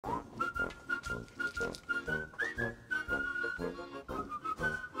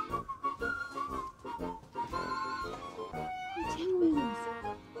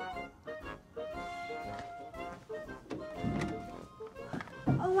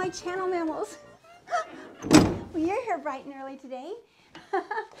my channel mammals. Well, you're here bright and early today.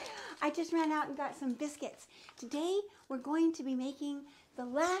 I just ran out and got some biscuits. Today we're going to be making the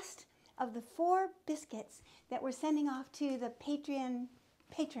last of the 4 biscuits that we're sending off to the Patreon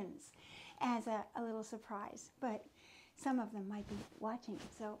patrons as a little surprise. But some of them might be watching,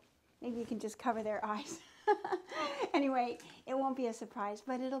 so maybe you can just cover their eyes. Anyway, it won't be a surprise,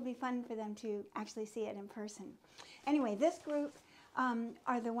 but it'll be fun for them to actually see it in person. Anyway, this group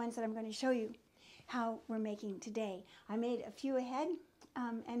are the ones that I'm going to show you how we're making today. I made a few ahead,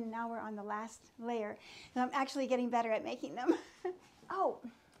 and now we're on the last layer. And I'm actually getting better at making them. Oh,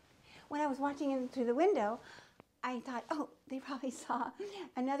 when I was watching in through the window, I thought, oh, they probably saw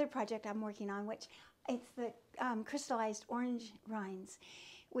another project I'm working on, which it's the crystallized orange rinds,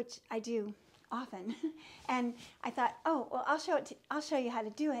 which I do often. And I thought, oh, well, I'll show you how to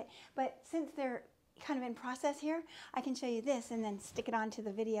do it. But since they're kind of in process here, I can show you this and then stick it onto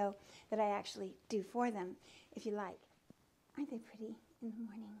the video that I actually do for them, if you like. Aren't they pretty in the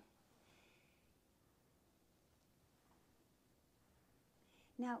morning?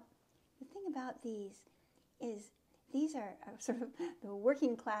 Now, the thing about these is these are sort of the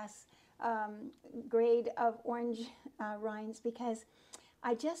working class grade of orange rinds, because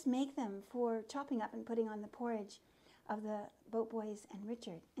I just make them for chopping up and putting on the porridge of the Boat Boys and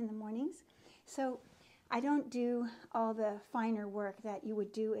Richard in the mornings. So I don't do all the finer work that you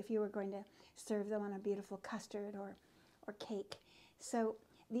would do if you were going to serve them on a beautiful custard or cake. So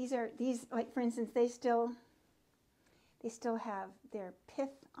these, like for instance, they still have their pith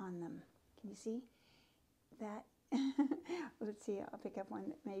on them. Can you see that? Let's see, I'll pick up one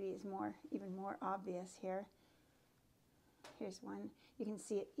that maybe is even more obvious here. Here's one. You can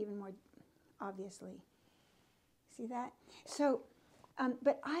see it even more obviously. See that? So,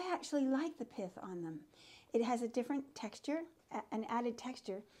 but I actually like the pith on them. It has a different texture, an added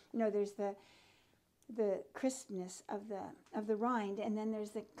texture. You know, there's the crispness of the rind, and then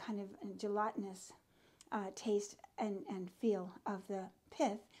there's the kind of gelatinous taste and feel of the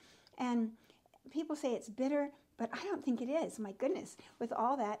pith. And people say it's bitter, but I don't think it is. My goodness, with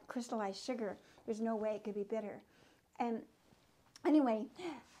all that crystallized sugar, there's no way it could be bitter. And anyway,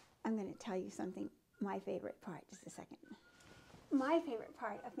 I'm going to tell you something, my favorite part, just a second. My favorite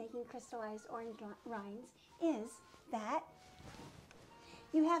part of making crystallized orange rinds is that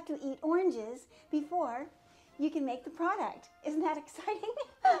you have to eat oranges before you can make the product. Isn't that exciting?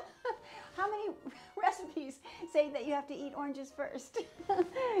 How many recipes say that you have to eat oranges first?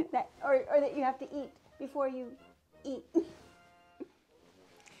 or that you have to eat before you eat?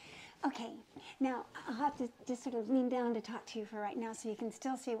 Okay, now I'll have to just sort of lean down to talk to you for right now so you can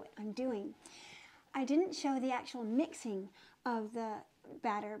still see what I'm doing. I didn't show the actual mixing of the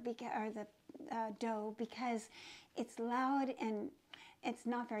batter or the dough because it's loud and it's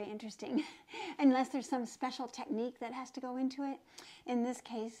not very interesting unless there's some special technique that has to go into it. In this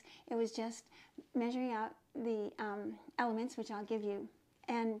case, it was just measuring out the elements, which I'll give you,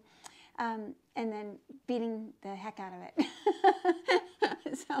 and then beating the heck out of it.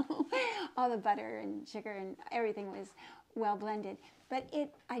 So all the butter and sugar and everything was well blended. But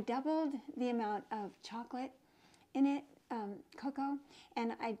I doubled the amount of chocolate in it, cocoa,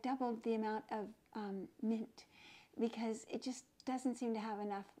 and I doubled the amount of mint, because it just doesn't seem to have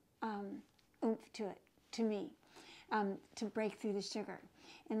enough oomph to it, to me, to break through the sugar,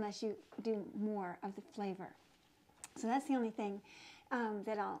 unless you do more of the flavor. So that's the only thing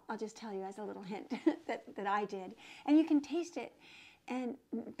that I'll just tell you as a little hint that I did. And you can taste it and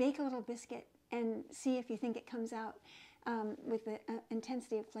bake a little biscuit and see if you think it comes out with the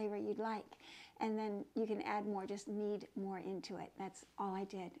intensity of flavor you'd like. And then you can add more, just knead more into it. That's all I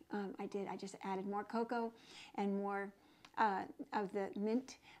did. I just added more cocoa and more of the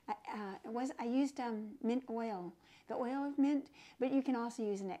mint. I used mint oil, the oil of mint, but you can also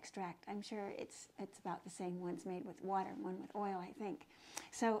use an extract. I'm sure it's about the same. One's made with water, one with oil, I think.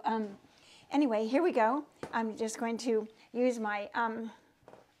 So anyway, here we go. I'm just going to use my,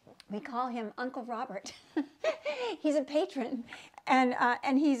 we call him Uncle Robert. He's a patron, and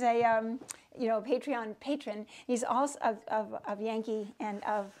he's a Patreon patron. He's also of Yankee and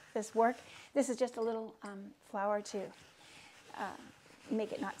of this work. This is just a little flour to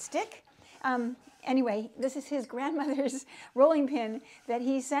make it not stick. Anyway, this is his grandmother's rolling pin that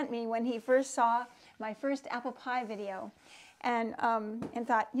he sent me when he first saw my first apple pie video, and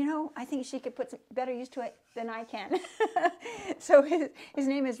thought, I think she could put some better use to it than I can. So his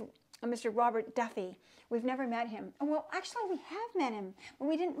name is Mr. Robert Duffy. We've never met him. Well, actually, we have met him, but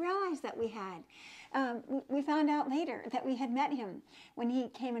we didn't realize that we had. We found out later that we had met him when he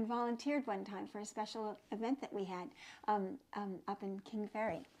came and volunteered one time for a special event that we had up in King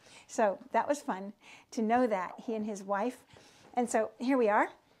Ferry. So that was fun to know that, he and his wife. And so here we are.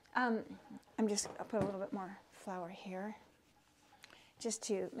 I'll put a little bit more flour here just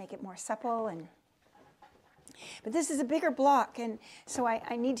to make it more supple. But this is a bigger block, and so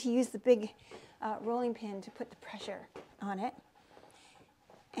I need to use the big rolling pin to put the pressure on it.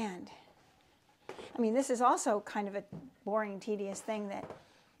 And I mean, this is also kind of a boring, tedious thing that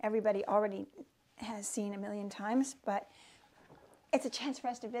everybody already has seen a million times, but it's a chance for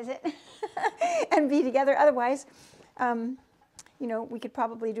us to visit and be together. Otherwise, you know, we could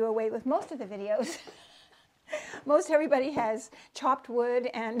probably do away with most of the videos. Most everybody has chopped wood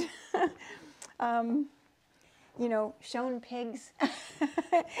and, you know, shown pigs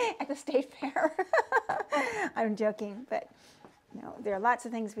at the state fair. I'm joking, but you know, there are lots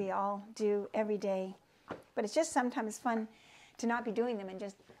of things we all do every day, but it's just sometimes fun to not be doing them and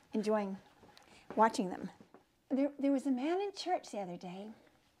just enjoying watching them. There was a man in church the other day.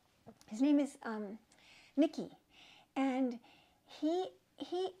 His name is Mickey, and he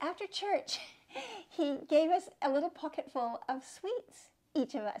after church, he gave us a little pocket full of sweets,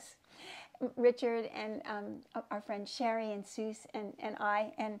 each of us. Richard and our friend Sherry and Seuss and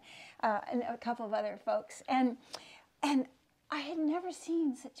I and a couple of other folks. And I had never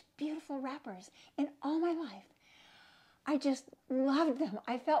seen such beautiful wrappers in all my life. I just loved them.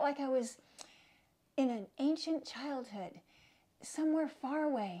 I felt like I was in an ancient childhood, somewhere far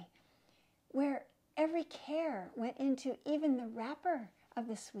away, where every care went into even the wrapper of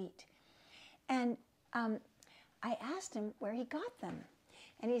the sweet. And I asked him where he got them.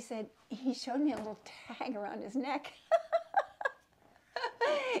 And he said, he showed me a little tag around his neck.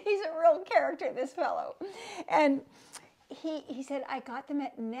 He's a real character, this fellow. And he said, I got them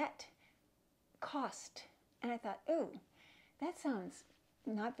at net cost. And I thought, ooh, that sounds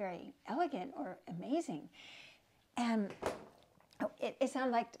not very elegant or amazing. And it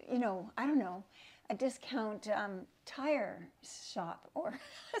sounded like, you know, I don't know, a discount tire shop or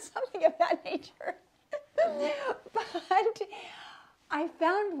something of that nature. But I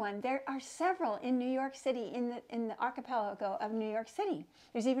found one. There are several in New York City, in the archipelago of New York City.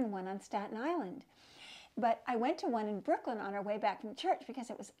 There's even one on Staten Island. But I went to one in Brooklyn on our way back from church because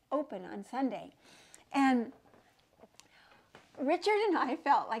it was open on Sunday. And Richard and I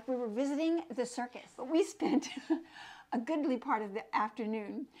felt like we were visiting the circus. But we spent a goodly part of the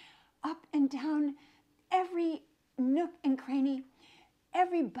afternoon up and down every nook and cranny.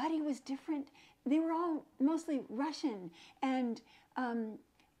 Everybody was different. They were all mostly Russian, and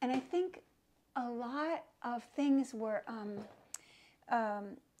I think a lot of things were,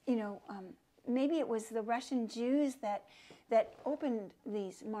 you know, maybe it was the Russian Jews that opened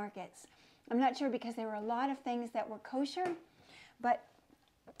these markets. I'm not sure, because there were a lot of things that were kosher, but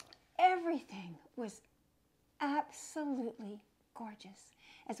everything was absolutely gorgeous,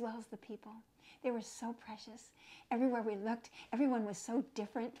 as well as the people. They were so precious. Everywhere we looked, everyone was so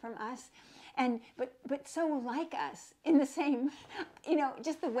different from us, but so like us in the same, you know,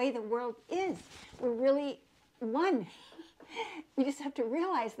 just the way the world is. We're really one. We just have to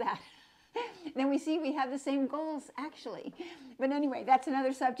realize that. Then we see we have the same goals, actually. But anyway, that's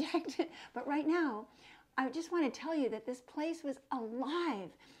another subject. But right now, I just want to tell you that this place was alive.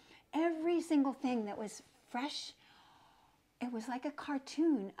 Every single thing that was fresh, it was like a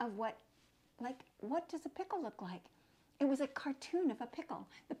cartoon of what does a pickle look like? It was a cartoon of a pickle,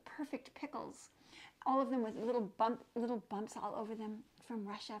 the perfect pickles. All of them with little bumps all over them from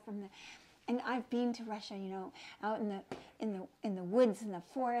Russia, and I've been to Russia, you know, out in the woods and the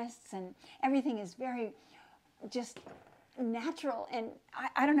forests, and everything is very just natural, and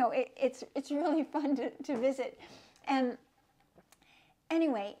I don't know, it's really fun to visit. And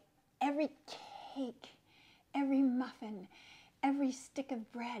anyway, every cake, every muffin, every stick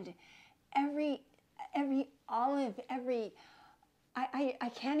of bread, every olive,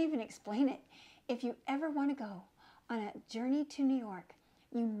 I can't even explain it. If you ever want to go on a journey to New York,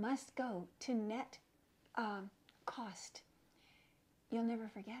 you must go to net cost. You'll never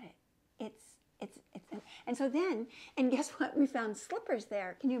forget it. And so then, and guess what? We found slippers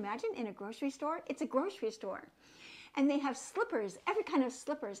there. Can you imagine? In a grocery store? It's a grocery store. And they have slippers, every kind of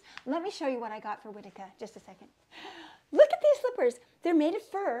slippers. Let me show you what I got for Whittica. Just a second. Look at these slippers. They're made of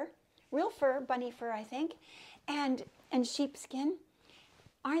fur, real fur, bunny fur, I think, and sheepskin.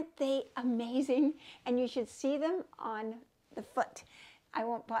 Aren't they amazing? And you should see them on the foot. I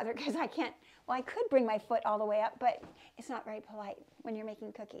won't bother because I can't, well, I could bring my foot all the way up, but it's not very polite. when you're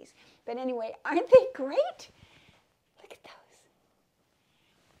making cookies. But anyway, aren't they great? Look at those.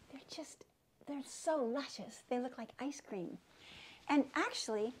 They're so luscious. They look like ice cream. And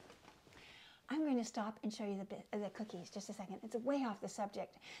actually, I'm going to stop and show you the cookies just a second. It's way off the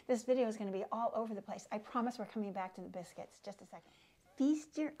subject. This video is going to be all over the place. I promise we're coming back to the biscuits. Just a second.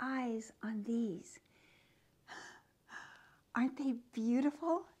 Feast your eyes on these. Aren't they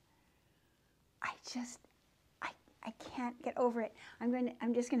beautiful? I can't get over it.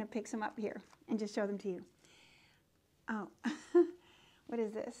 I'm just going to pick some up here and just show them to you. Oh, what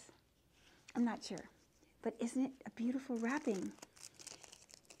is this? I'm not sure, but isn't it a beautiful wrapping?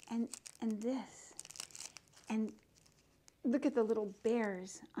 And this, and look at the little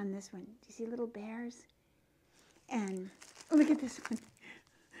bears on this one. Do you see little bears? And look at this one,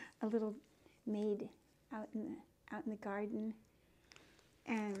 a little maid out in the garden.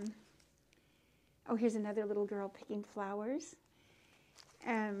 And oh, here's another little girl picking flowers.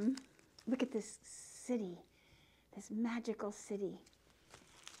 Look at this city, this magical city,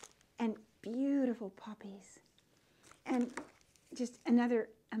 and beautiful poppies, and just another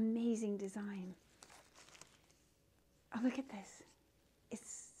amazing design. Oh, look at this.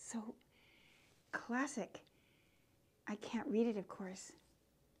 It's so classic. I can't read it, of course,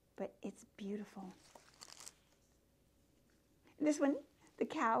 but it's beautiful. This one, the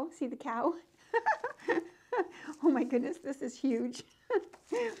cow, see the cow? Oh my goodness, this is huge.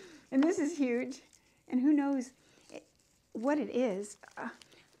 And this is huge. And who knows what it is.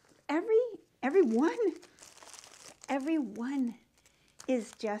 Every one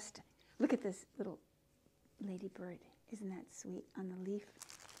is just, look at this little ladybird. Isn't that sweet on the leaf?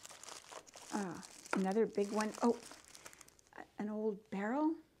 Another big one. Oh, an old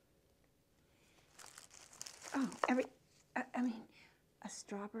barrel. Oh, I mean, a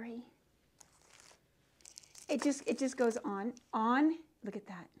strawberry. It just goes on, look at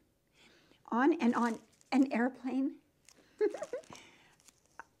that. On, an airplane.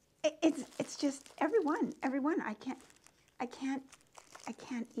 It's just every one. I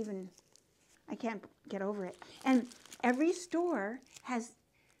can't get over it. And every store has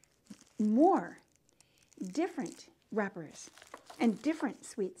more different wrappers and different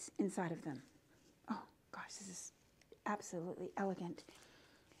sweets inside of them. Oh gosh, this is absolutely elegant.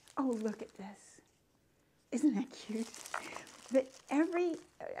 Oh, look at this. Isn't that cute? But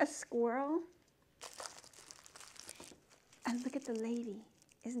a squirrel. And look at the lady.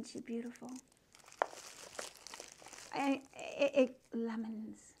 Isn't she beautiful?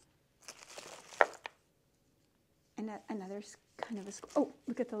 Lemons. And another kind of oh,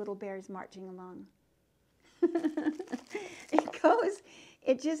 look at the little bears marching along.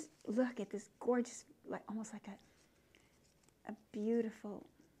 Look at this gorgeous, like almost like a beautiful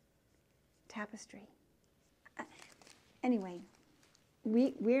tapestry. Anyway,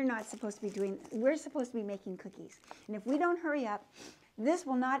 we're not supposed to be we're supposed to be making cookies. And if we don't hurry up,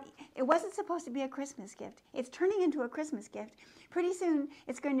 it wasn't supposed to be a Christmas gift. It's turning into a Christmas gift. Pretty soon,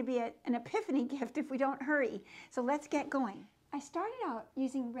 it's going to be an epiphany gift if we don't hurry. So let's get going. I started out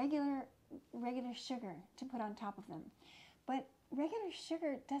using regular sugar to put on top of them. But regular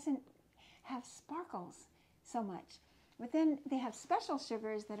sugar doesn't have sparkles so much. But then they have special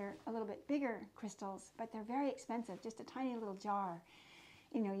sugars that are a little bit bigger crystals, but they're very expensive, just a tiny little jar.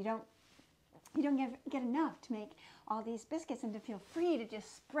 You know, you don't get enough to make all these biscuits and to feel free to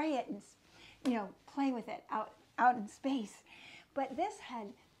just spray it and, you know, play with it out in space. But this had,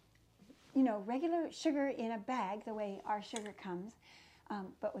 you know, regular sugar in a bag, the way our sugar comes,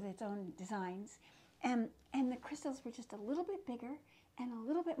 but with its own designs. And the crystals were just a little bit bigger and a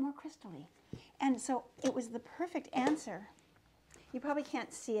little bit more crystally. And so it was the perfect answer. You probably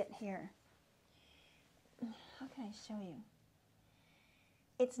can't see it here. How can I show you?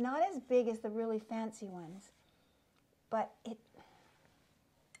 It's not as big as the really fancy ones, but it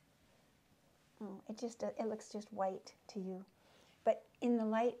looks just white to you. But in the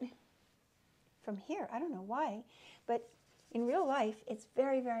light from here, I don't know why, but in real life, it's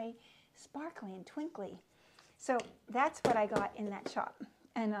very, very sparkly and twinkly. So that's what I got in that shop.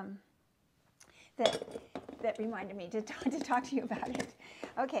 And that reminded me to talk to you about it.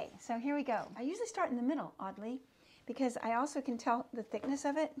 Okay, so here we go. I usually start in the middle, oddly, because I also can tell the thickness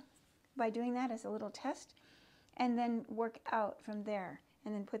of it by doing that as a little test, and then work out from there.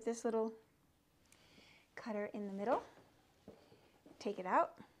 And then put this little cutter in the middle, take it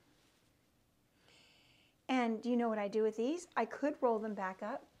out. And do you know what I do with these? I could roll them back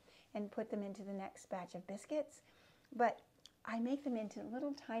up and put them into the next batch of biscuits, but I make them into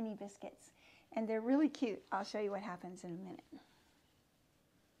little tiny biscuits, and they're really cute. I'll show you what happens in a minute.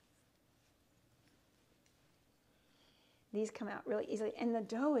 These come out really easily. And the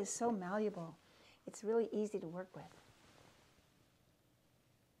dough is so malleable. It's really easy to work with.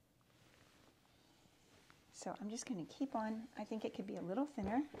 So I'm just going to keep on. I think it could be a little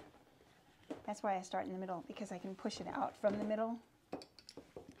thinner. That's why I start in the middle, because I can push it out from the middle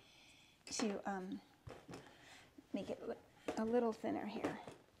to make it a little thinner here.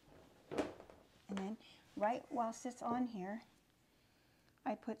 And then right whilst it's on here,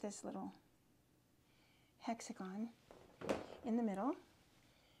 I put this little hexagon in the middle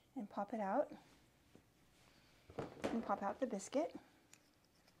and pop it out and pop out the biscuit.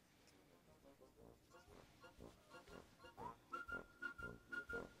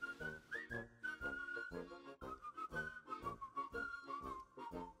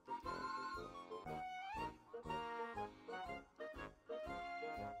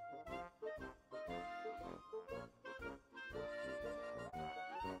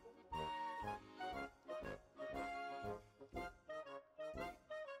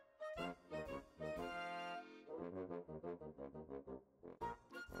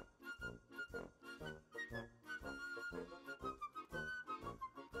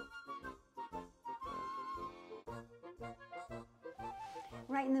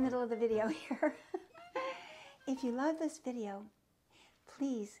 Right in the middle of the video here. If you love this video,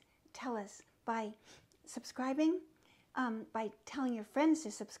 please tell us by subscribing, by telling your friends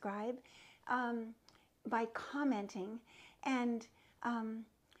to subscribe, by commenting, and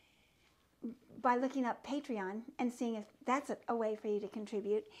by looking up Patreon and seeing if that's a way for you to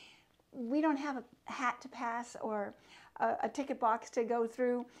contribute. We don't have a hat to pass or a ticket box to go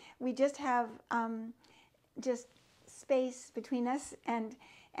through. We just have just space between us and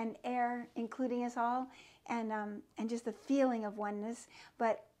air, including us all, and just the feeling of oneness.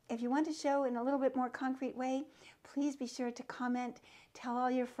 But if you want to show in a little bit more concrete way, please be sure to comment, tell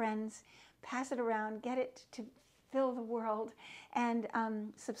all your friends, pass it around, get it to fill the world, and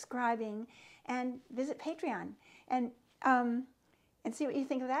subscribing, and visit Patreon, and see what you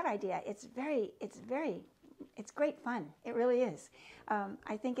think of that idea. It's great fun. It really is.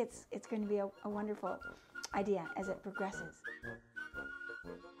 I think it's going to be a wonderful idea as it progresses.